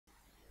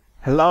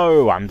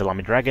Hello, I'm the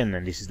Lummy Dragon,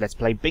 and this is Let's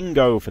Play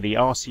Bingo for the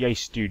RCA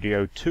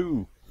Studio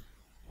II.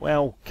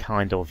 Well,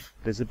 kind of.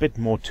 There's a bit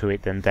more to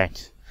it than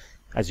that.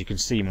 As you can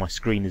see, my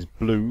screen is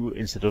blue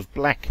instead of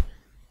black,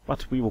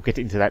 but we will get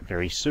into that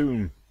very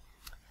soon.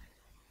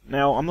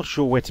 Now, I'm not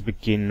sure where to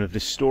begin with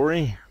this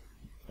story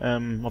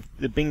of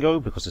the Bingo,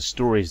 because the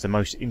story is the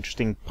most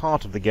interesting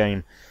part of the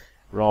game,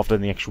 rather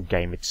than the actual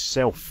game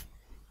itself.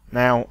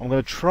 Now, I'm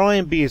going to try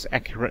and be as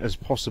accurate as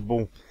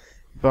possible,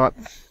 but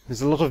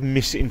there's a lot of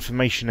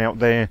misinformation out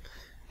there,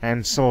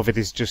 and some of it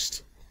is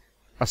just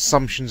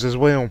assumptions as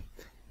well,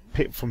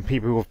 from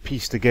people who have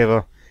pieced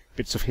together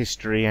bits of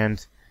history,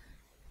 and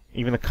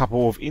even a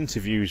couple of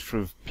interviews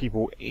from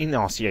people in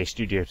RCA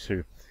Studio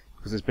II,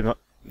 because there's been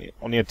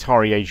on the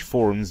Atari Age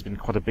forums, there's been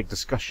quite a big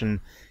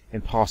discussion in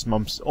past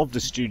months of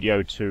the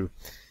Studio II.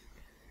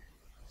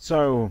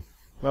 So,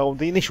 well,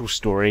 the initial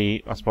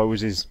story, I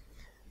suppose, is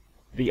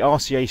the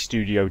RCA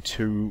Studio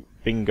II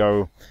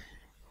Bingo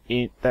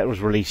that was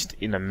released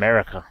in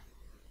America.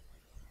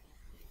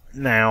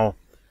 Now,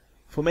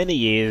 for many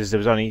years there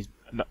was only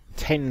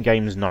 10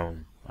 games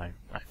known.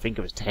 I think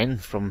it was 10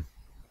 from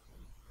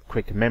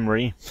quick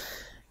memory,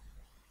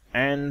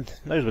 and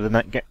those were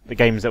the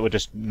games that were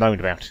just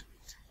known about.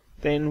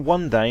 Then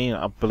one day,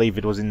 I believe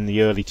it was in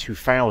the early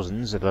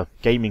 2000s, at a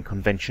gaming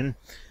convention,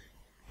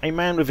 a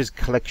man with his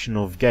collection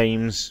of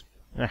games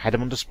had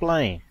them on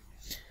display.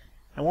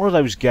 And one of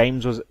those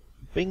games was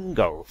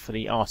Bingo for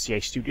the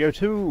RCA Studio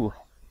II.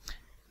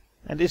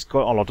 And this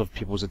got a lot of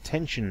people's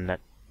attention that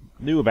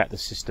knew about the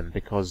system,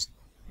 because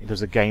it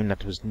was a game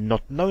that was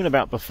not known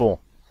about before.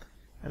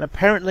 And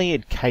apparently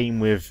it came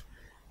with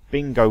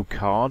bingo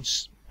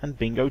cards and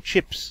bingo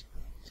chips.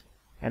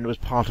 And it was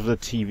part of the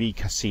TV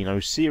Casino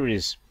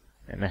series.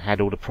 And it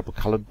had all the proper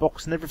coloured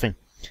box and everything.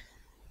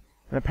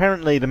 And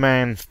apparently the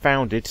man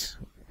found it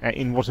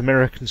in what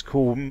Americans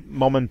call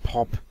mom and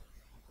pop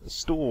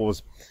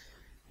stores.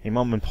 A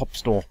mom and pop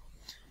store.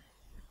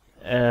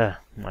 I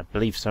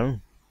believe so.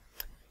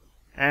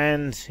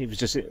 And he was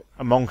just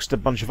amongst a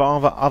bunch of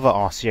other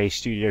RCA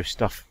Studio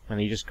stuff,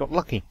 and he just got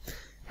lucky.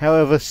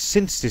 However,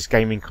 since this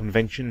gaming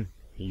convention,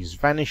 he's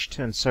vanished,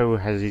 and so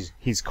has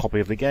his copy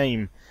of the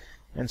game,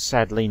 and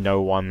sadly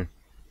no one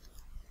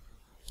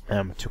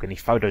took any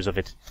photos of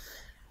it.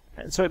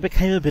 And so it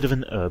became a bit of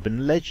an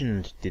urban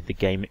legend. Did the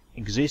game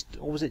exist,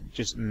 or was it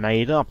just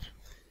made up?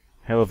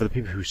 However, the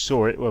people who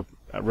saw it were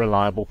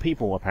reliable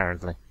people,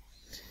 apparently.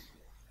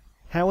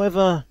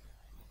 However,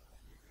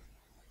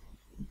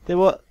 there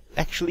were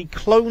actually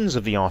clones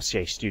of the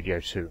RCA Studio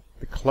II.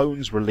 The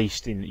clones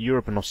released in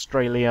Europe and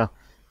Australia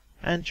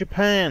and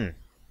Japan.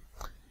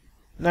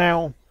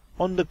 Now,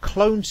 on the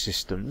clone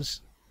systems,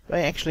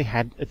 they actually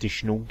had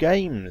additional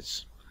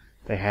games.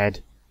 They had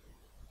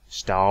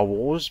Star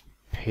Wars,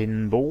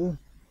 Pinball,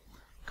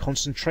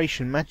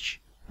 Concentration Match,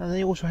 and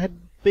they also had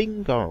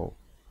Bingo.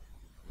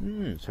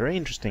 It's very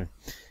interesting.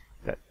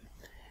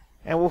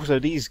 And also,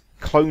 these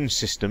clone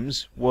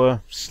systems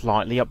were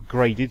slightly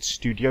upgraded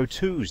Studio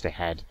IIs. They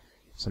had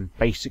some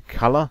basic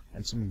colour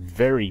and some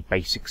very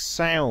basic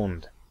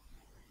sound.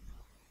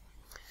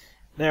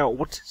 Now,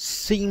 what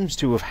seems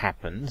to have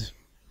happened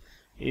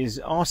is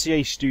the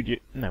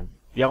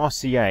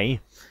RCA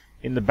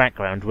in the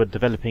background were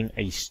developing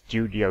a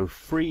Studio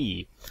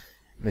III.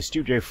 And the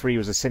Studio III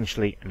was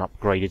essentially an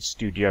upgraded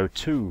Studio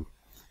II.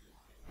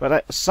 But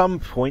at some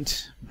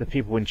point, the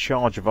people in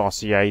charge of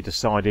RCA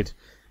decided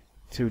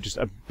to just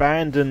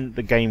abandon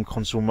the game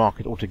console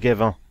market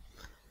altogether,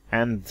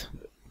 and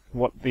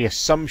what the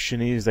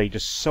assumption is, they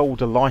just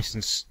sold a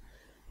license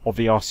of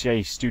the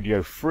RCA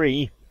Studio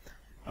III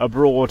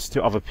abroad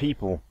to other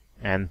people,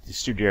 and the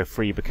Studio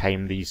III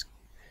became these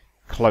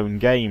clone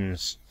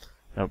games,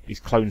 these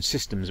clone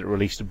systems that were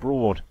released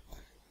abroad.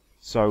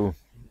 So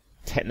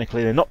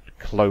technically they're not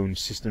clone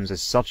systems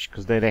as such,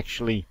 because they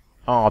actually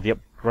are the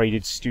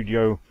upgraded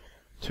Studio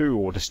II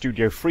or the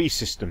Studio III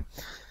system.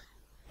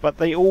 But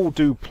they all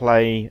do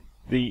play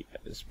the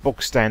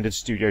box standard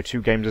Studio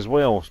II games as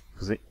well,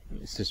 because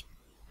it's just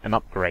an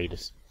upgrade.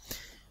 It's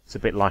a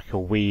bit like a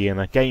Wii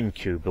and a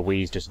GameCube. The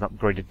Wii is just an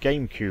upgraded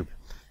GameCube.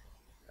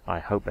 I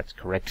hope that's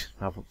correct.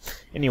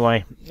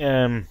 Anyway,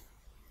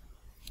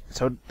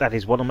 so that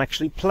is what I'm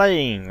actually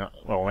playing.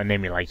 Well, an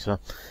emulator.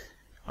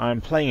 I'm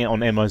playing it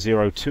on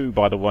M1200,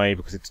 by the way,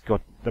 because it's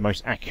got the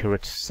most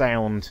accurate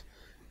sound.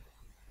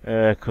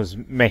 Because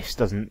MES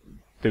doesn't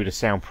do the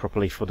sound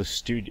properly for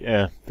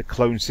the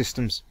clone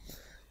systems.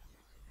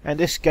 And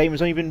this game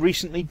has only been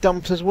recently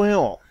dumped as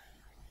well.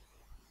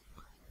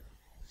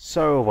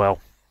 So, well,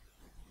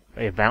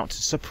 we're about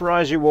to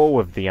surprise you all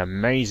with the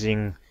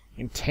amazing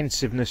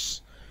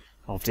intensiveness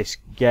of this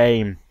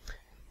game.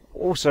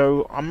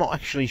 Also, I'm not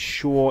actually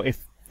sure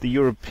if the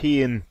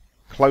European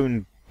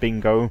clone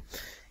Bingo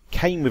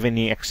came with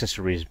any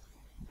accessories,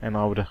 and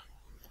I would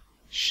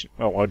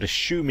I'd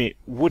assume it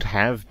would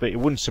have, but it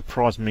wouldn't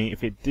surprise me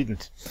if it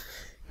didn't,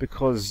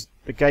 because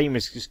the game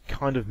is just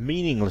kind of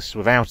meaningless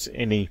without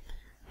any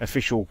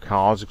official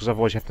cards, because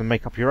otherwise you have to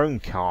make up your own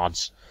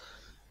cards.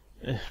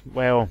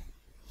 Well,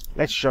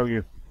 let's show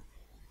you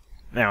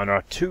Now there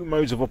are two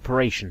modes of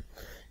operation.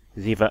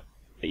 There's either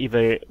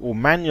it will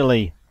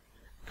manually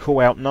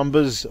call out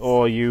numbers,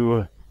 or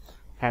you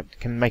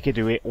can make it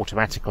do it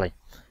automatically.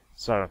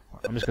 So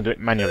I'm just going to do it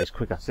manually, it's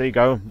quicker. So there you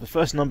go. The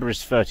first number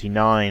is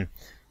 39.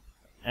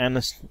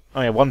 And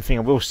one thing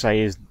I will say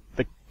is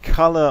the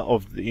colour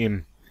of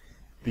the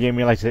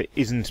emulator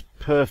isn't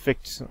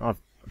perfect. I've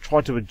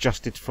tried to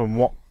adjust it from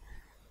what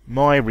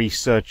my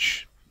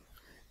research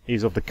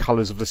is of the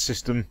colours of the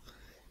system,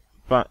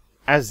 but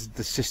as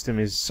the system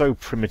is so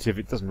primitive,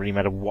 it doesn't really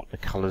matter what the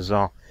colours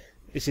are.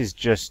 This is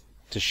just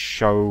to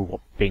show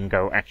what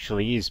bingo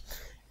actually is.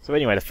 So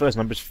anyway, the first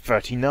number is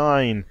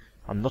 39.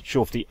 I'm not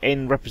sure if the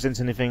N represents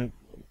anything.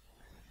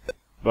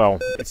 Well,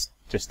 it's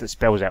just, it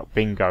spells out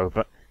bingo,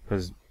 but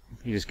because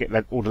you just get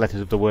all the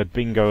letters of the word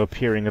bingo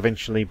appearing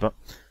eventually, but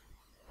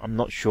I'm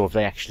not sure if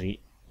they actually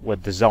were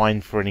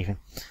designed for anything.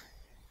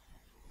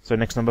 So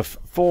next number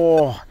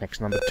 4,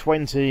 next number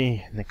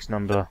 20, next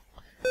number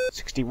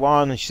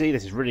 61. You see,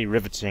 this is really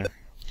riveting.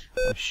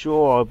 I'm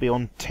sure I'll be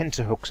on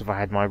tenterhooks if I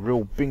had my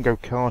real bingo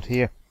card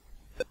here.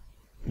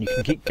 You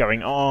can keep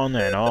going on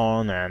and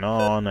on and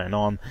on and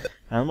on.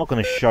 And I'm not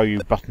going to show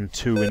you button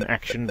 2 in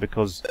action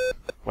because,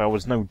 well,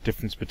 there's no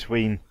difference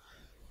between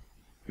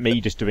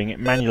me just doing it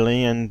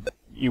manually and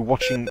you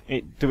watching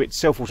it do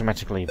itself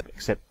automatically,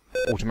 except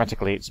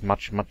automatically it's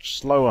much, much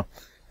slower.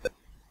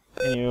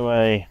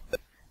 Anyway,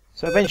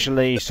 so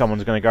eventually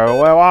someone's going to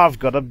go, well, I've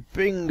got a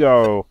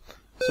bingo.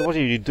 So what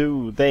you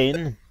do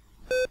then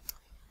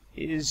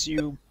is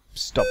you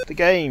stop the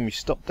game. You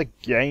stop the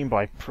game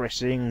by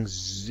pressing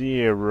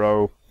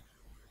 0.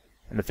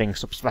 And the thing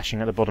stops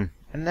flashing at the bottom.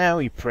 And now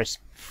you press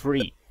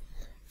 3.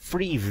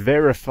 3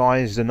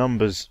 verifies the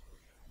numbers.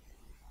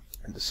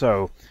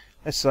 So,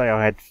 let's say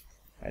I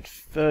had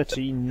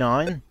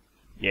 39.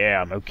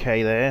 Yeah, I'm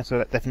okay there. So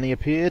that definitely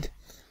appeared.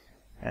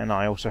 And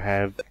I also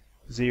have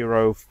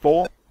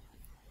 04.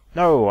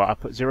 No, I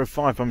put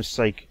 05 by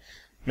mistake,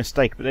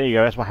 but there you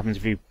go. That's what happens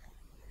if you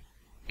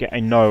get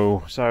a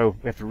no. So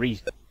we have to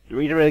read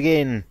it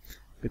again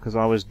because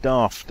I was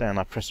daft and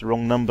I pressed the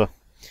wrong number.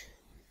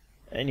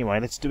 Anyway,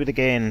 let's do it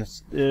again.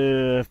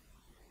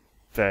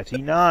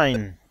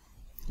 39.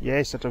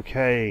 Yes, that's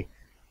okay.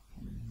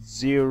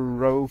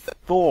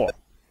 04.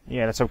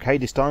 Yeah, that's okay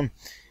this time.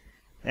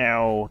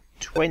 Now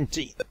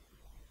 20.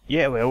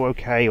 Yeah, well,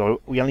 okay.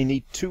 We only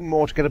need 2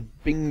 more to get a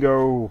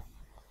bingo.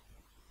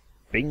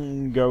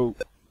 Bingo.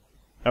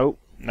 Oh,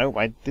 no,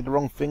 I did the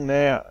wrong thing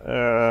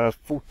there.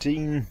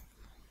 14.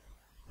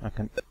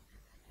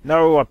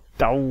 No,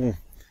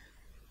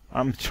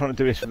 I'm trying to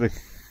do this for the...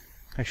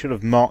 I should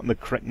have marked the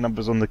correct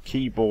numbers on the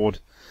keyboard.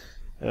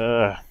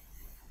 Okay,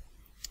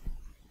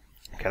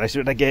 let's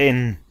do it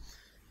again.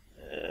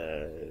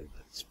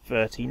 That's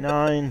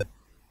 39.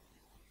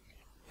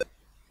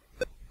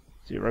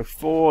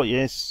 04,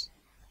 yes.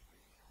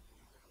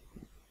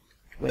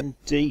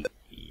 20,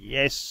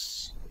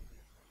 yes.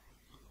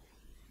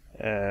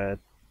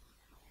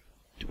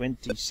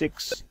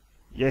 26,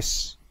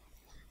 yes.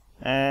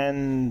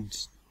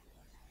 And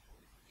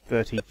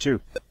 32.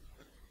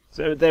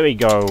 So there we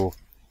go.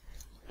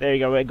 There you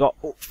go. I got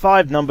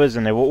 5 numbers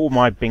and they were all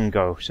my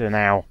bingo. So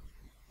now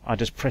I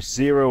just press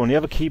 0 on the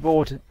other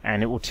keyboard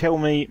and it will tell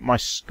me my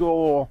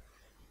score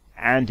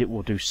and it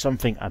will do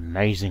something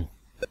amazing.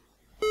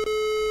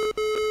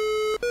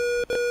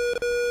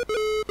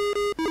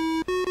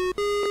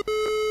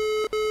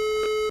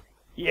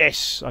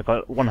 Yes, I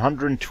got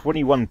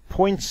 121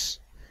 points,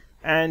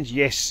 and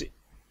yes,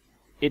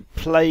 it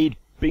played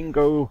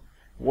Bingo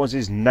Was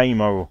His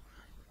Name-O.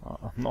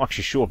 I'm not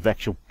actually sure of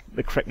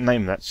the correct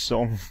name of that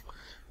song,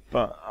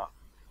 but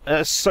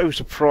it so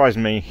surprised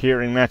me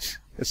hearing that,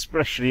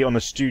 especially on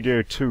the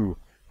Studio II,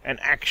 an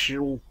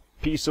actual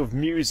piece of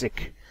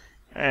music.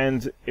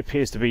 And this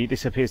appears to be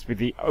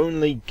the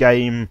only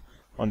game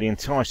on the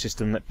entire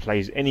system that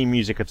plays any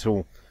music at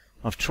all.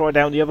 I've tried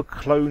out the other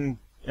clone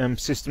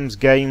systems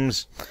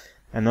games,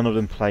 and none of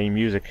them play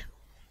music.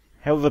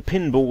 However,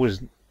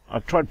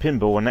 I've tried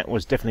pinball, and that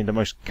was definitely the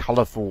most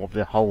colourful of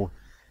the whole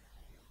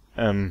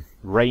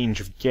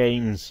range of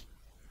games.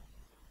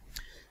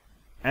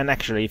 And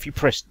actually, if you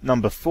press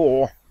number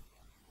 4,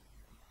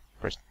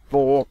 you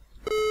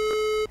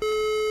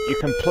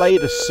can play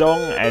the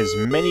song as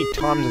many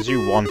times as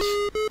you want.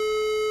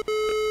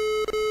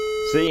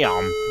 See,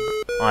 I'm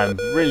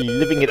really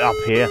living it up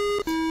here.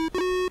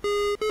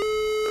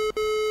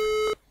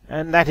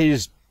 And that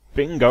is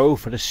bingo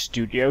for the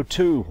Studio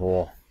II,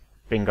 or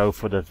bingo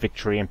for the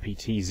Victory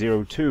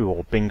MPT-02,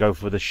 or bingo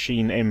for the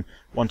Sheen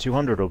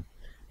M1200, or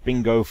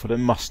bingo for the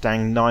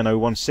Mustang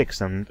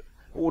 9016, and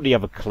all the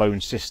other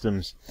clone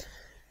systems.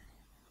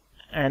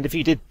 And if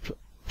you did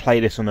play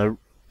this on a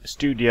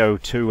Studio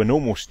II, a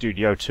normal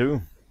Studio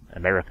II,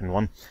 American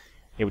one,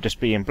 it would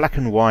just be in black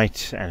and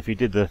white, and if you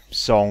did the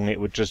song, it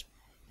would just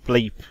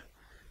bleep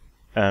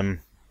the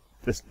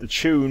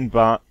tune,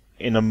 but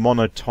in a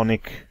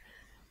monotonic,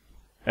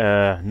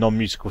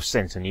 non-musical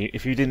sense, and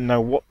if you didn't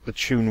know what the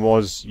tune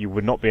was, you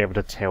would not be able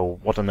to tell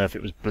what on earth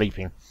it was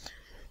bleeping.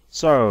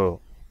 So,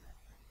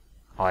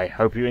 I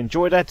hope you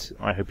enjoyed that.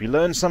 I hope you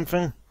learned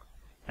something.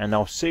 And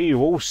I'll see you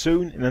all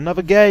soon in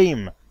another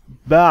game.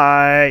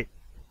 Bye!